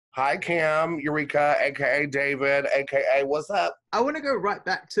Hi, Cam, Eureka, aka David, aka what's up? I want to go right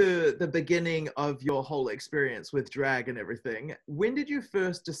back to the beginning of your whole experience with drag and everything. When did you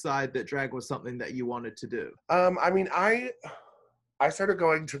first decide that drag was something that you wanted to do? I started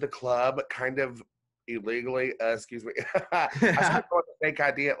going to the club kind of illegally. Excuse me. I started going to fake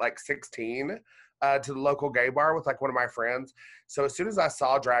ID at like 16 to the local gay bar with like one of my friends. So as soon as I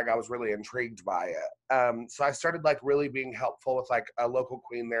saw drag, I was really intrigued by it. So I started like really being helpful with like a local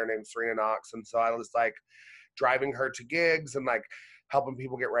queen there named Serena Knox, and so I was like driving her to gigs and like helping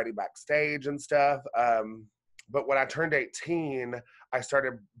people get ready backstage and stuff. But when I turned 18, I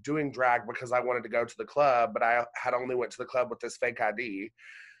started doing drag because I wanted to go to the club, but I had only went to the club with this fake ID.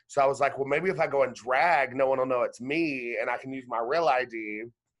 So I was like, well, maybe if I go and drag, no one will know it's me and I can use my real ID.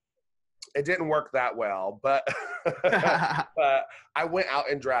 It didn't work that well, but but I went out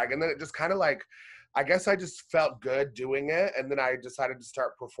and drag, and then it just kind of like, I guess I just felt good doing it, and then I decided to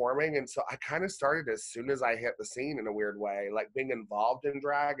start performing, and so I kind of started as soon as I hit the scene in a weird way, like being involved in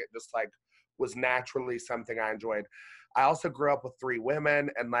drag. It just like was naturally something I enjoyed. I also grew up with three women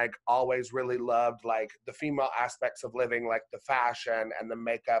and like always really loved like the female aspects of living, like the fashion and the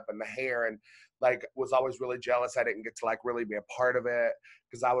makeup and the hair, and like was always really jealous I didn't get to like really be a part of it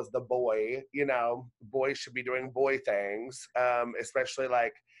because I was the boy. Boys should be doing boy things, especially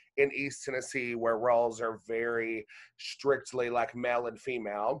like in East Tennessee where roles are very strictly like male and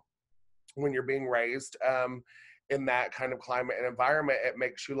female. When you're being raised in that kind of climate and environment, it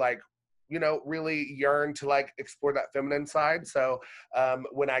makes you like, really yearn to like explore that feminine side. So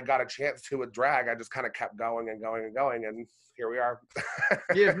when I got a chance to with drag, I just kind of kept going and going and going, and here we are.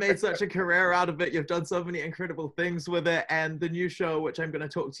 You've made such a career out of it. You've done so many incredible things with it. And the new show, which I'm going to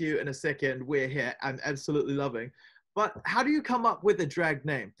talk to you in a second, We're Here, I'm absolutely loving. But how do you come up with a drag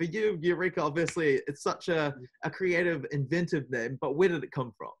name? For you, Eureka, obviously, it's such a creative, inventive name, but where did it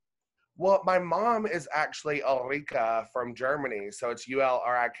come from? Well, my mom is actually Ulrika from Germany, so it's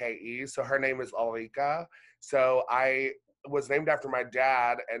Ulrike. So her name is Ulrika. So I was named after my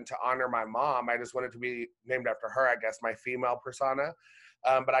dad, and to honor my mom, I just wanted to be named after her, I guess, my female persona.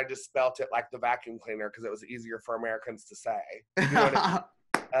 But I just spelt it like the vacuum cleaner because it was easier for Americans to say. You know what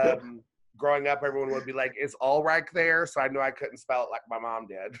I mean? Growing up, everyone would be like, "Is Ulrike there?" So I knew I couldn't spell it like my mom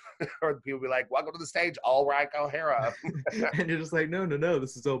did. Or people would be like, "Welcome to the stage, Ulrike O'Hara." And you're just like, no, no, no,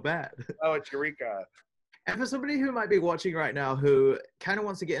 this is so bad. Oh, it's Eureka. And for somebody who might be watching right now who kind of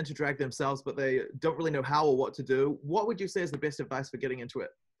wants to get into drag themselves, but they don't really know how or what to do, what would you say is the best advice for getting into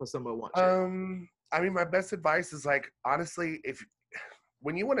it for someone watching? My best advice is like, honestly, if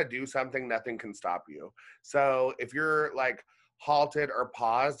when you want to do something, nothing can stop you. So if you're like halted or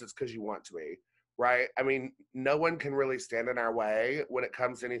paused, it's because you want to be, right? I mean, no one can really stand in our way when it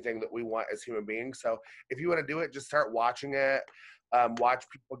comes to anything that we want as human beings. So if you want to do it, just start watching it. Watch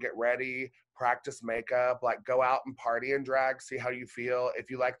people get ready, practice makeup, like go out and party and drag, see how you feel.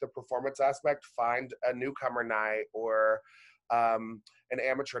 If you like the performance aspect, find a newcomer night or an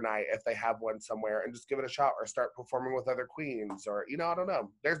amateur night if they have one somewhere, and just give it a shot, or start performing with other queens, or I don't know.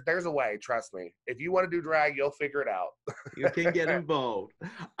 There's a way, trust me. If you want to do drag, you'll figure it out. You can get involved.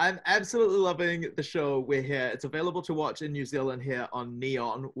 I'm absolutely loving the show We're Here. It's available to watch in New Zealand here on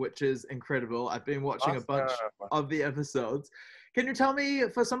Neon, which is incredible. I've been watching a bunch of the episodes. Can you tell me,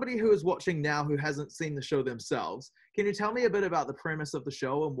 for somebody who is watching now who hasn't seen the show themselves, can you tell me a bit about the premise of the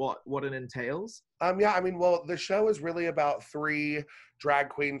show and what it entails? Well, the show is really about three drag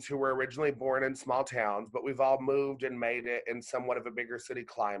queens who were originally born in small towns, but we've all moved and made it in somewhat of a bigger city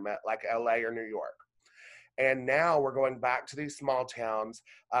climate like LA or New York. And now we're going back to these small towns,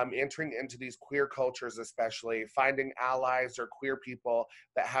 entering into these queer cultures, especially finding allies or queer people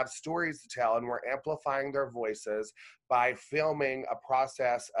that have stories to tell. And we're amplifying their voices by filming a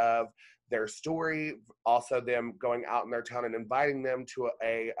process of their story, also them going out in their town and inviting them to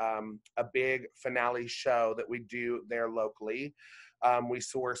a big finale show that we do there locally. We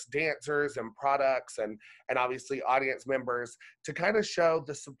source dancers and products and obviously audience members to kind of show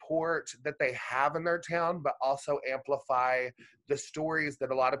the support that they have in their town, but also amplify the stories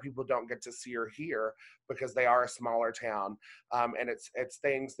that a lot of people don't get to see or hear because they are a smaller town. And it's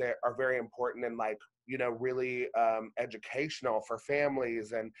things that are very important and like, really educational for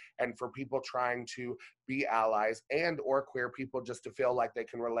families and for people trying to be allies and or queer people just to feel like they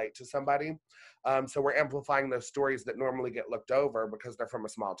can relate to somebody. So we're amplifying those stories that normally get looked over because they're from a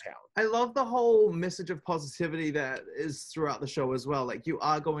small town. I love the whole message of positivity that is throughout the show as well. Like, you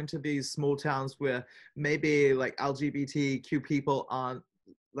are going to these small towns where maybe like LGBTQ people aren't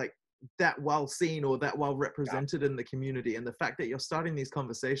like that well seen or that well represented in the community. And the fact that you're starting these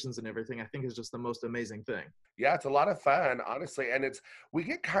conversations and everything, I think is just the most amazing thing. Yeah, it's a lot of fun, honestly. And we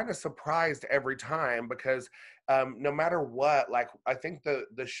get kind of surprised every time because no matter what, like, I think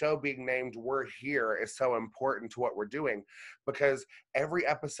the show being named We're Here is so important to what we're doing, because every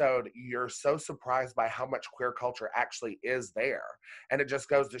episode you're so surprised by how much queer culture actually is there. And it just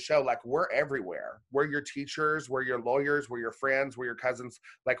goes to show, like, we're everywhere. We're your teachers, we're your lawyers, we're your friends, we're your cousins.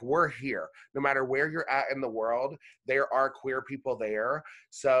 Like, we're here. No matter where you're at in the world, there are queer people there.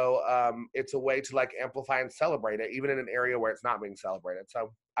 So it's a way to, like, amplify and celebrate it, even in an area where it's not being celebrated.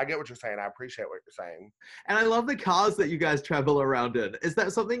 So I get what you're saying. I appreciate what you're saying. And I love the cars that you guys travel around in. Is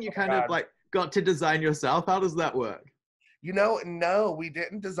that something you kind of like got to design yourself? How does that work? You know, no, we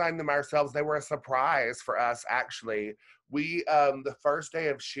didn't design them ourselves. They were a surprise for us, actually. We, the first day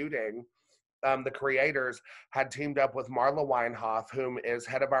of shooting, the creators had teamed up with Marla Weinhoff, whom is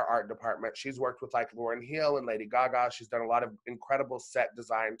head of our art department. She's worked with, like, Lauryn Hill and Lady Gaga. She's done a lot of incredible set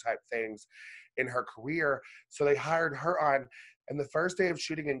design type things in her career. So they hired her on. And the first day of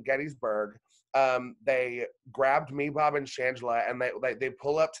shooting in Gettysburg, they grabbed me, Bob, and Shangela, and they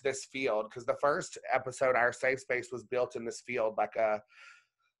pull up to this field, because the first episode, our safe space was built in this field,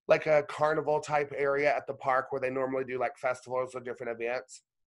 like a carnival type area at the park where they normally do, like, festivals or different events.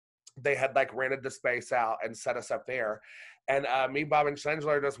 They had, like, rented the space out and set us up there. And me, Bob, and Shangela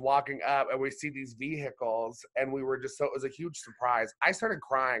are just walking up, and we see these vehicles, and we were just it was a huge surprise. I started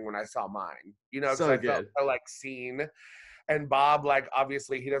crying when I saw mine, you know, because I felt so, like, seen. And Bob, like,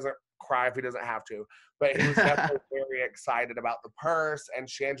 obviously he doesn't cry if he doesn't have to, but he was definitely very excited about the purse. And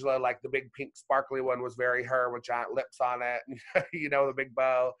Shangela, like, the big pink sparkly one was very her, with giant lips on it, you know, the big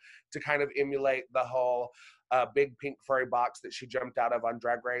bow, to kind of emulate the whole big pink furry box that she jumped out of on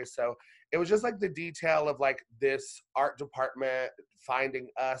Drag Race. So it was just, like, the detail of, like, this art department finding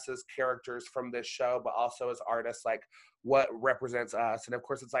us as characters from this show, but also as artists, like, what represents us. And of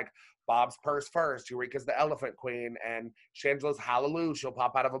course it's like Bob's purse first, Eureka's the elephant queen, and Shangela's hallelujah, she'll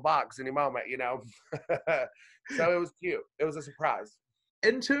pop out of a box any moment, you know. So it was cute. It was a surprise.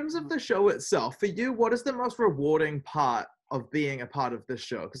 In terms of the show itself, for you, what is the most rewarding part of being a part of this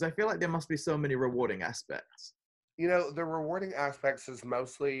show? Because I feel like there must be so many rewarding aspects. You know, the rewarding aspects is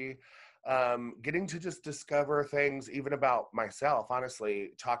mostly getting to just discover things, even about myself,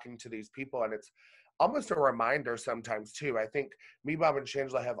 honestly, talking to these people. And it's almost a reminder sometimes too. I think me, Bob, and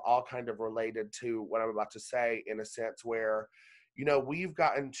Shangela have all kind of related to what I'm about to say, in a sense where, you know, we've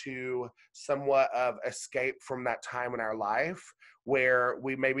gotten to somewhat of escape from that time in our life where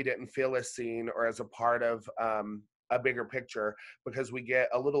we maybe didn't feel as seen or as a part of a bigger picture, because we get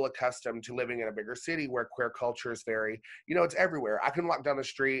a little accustomed to living in a bigger city where queer culture is very, you know, it's everywhere. I can walk down the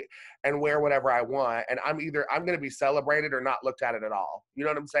street and wear whatever I want, and I'm going to be celebrated or not looked at it at all. You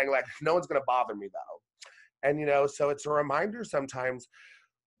know what I'm saying? Like, no one's going to bother me though. And, you know, so it's a reminder sometimes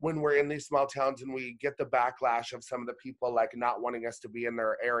when we're in these small towns and we get the backlash of some of the people, like, not wanting us to be in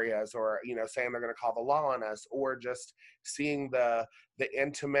their areas, or, you know, saying they're going to call the law on us, or just seeing the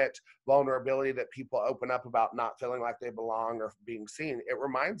intimate vulnerability that people open up about not feeling like they belong or being seen. It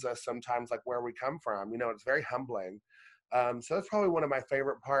reminds us sometimes, like, where we come from. You know, it's very humbling. So that's probably one of my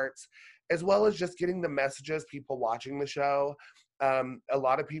favorite parts, as well as just getting the messages, people watching the show. A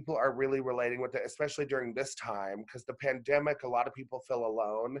lot of people are really relating with it, especially during this time, because the pandemic, a lot of people feel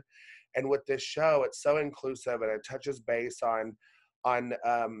alone. And with this show, it's so inclusive, and it touches base on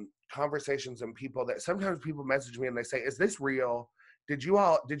conversations and people that sometimes people message me and they say, is this real? Did you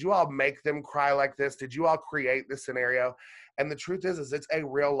all make them cry like this? Did you all create this scenario? And the truth is it's a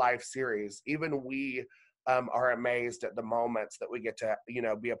real life series. Even we are amazed at the moments that we get to, you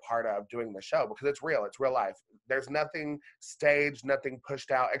know, be a part of doing the show, because it's real life. There's nothing staged, nothing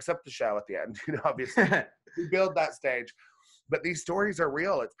pushed out, except the show at the end. You know, obviously we build that stage, but these stories are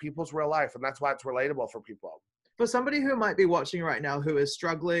real. It's people's real life, and that's why it's relatable for people. For somebody who might be watching right now who is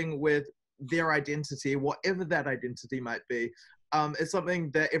struggling with their identity, whatever that identity might be, it's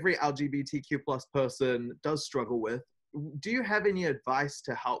something that every LGBTQ plus person does struggle with. Do you have any advice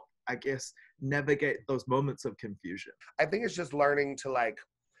to help, I guess, navigate those moments of confusion? I think it's just learning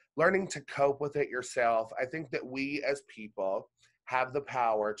to cope with it yourself. I think that we as people have the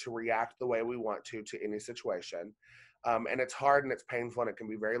power to react the way we want to any situation. And it's hard and it's painful and it can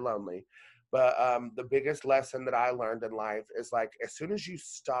be very lonely. But the biggest lesson that I learned in life is, like, as soon as you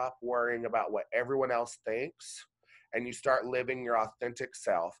stop worrying about what everyone else thinks and you start living your authentic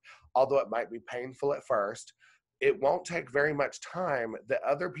self, although it might be painful at first, it won't take very much time that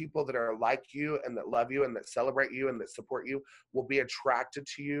other people that are like you and that love you and that celebrate you and that support you will be attracted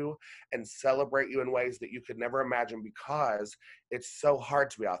to you and celebrate you in ways that you could never imagine, because it's so hard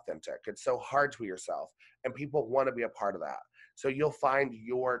to be authentic. It's so hard to be yourself, and people want to be a part of that. So you'll find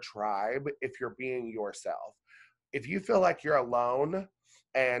your tribe if you're being yourself. If you feel like you're alone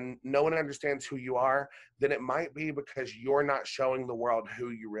and no one understands who you are, then it might be because you're not showing the world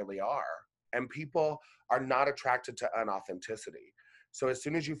who you really are. And people are not attracted to unauthenticity. So as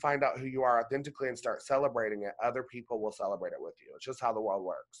soon as you find out who you are authentically and start celebrating it, other people will celebrate it with you. It's just how the world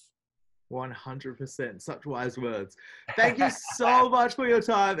works. 100%. Such wise words. Thank you so much for your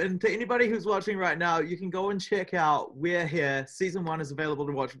time. And to anybody who's watching right now, you can go and check out We're Here. Season 1 is available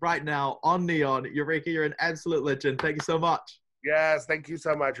to watch right now on Neon. Eureka, you're an absolute legend. Thank you so much. Yes, thank you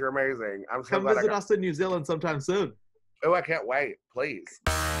so much. You're amazing. I'm so Come glad visit us in New Zealand sometime soon. Oh, I can't wait. Please.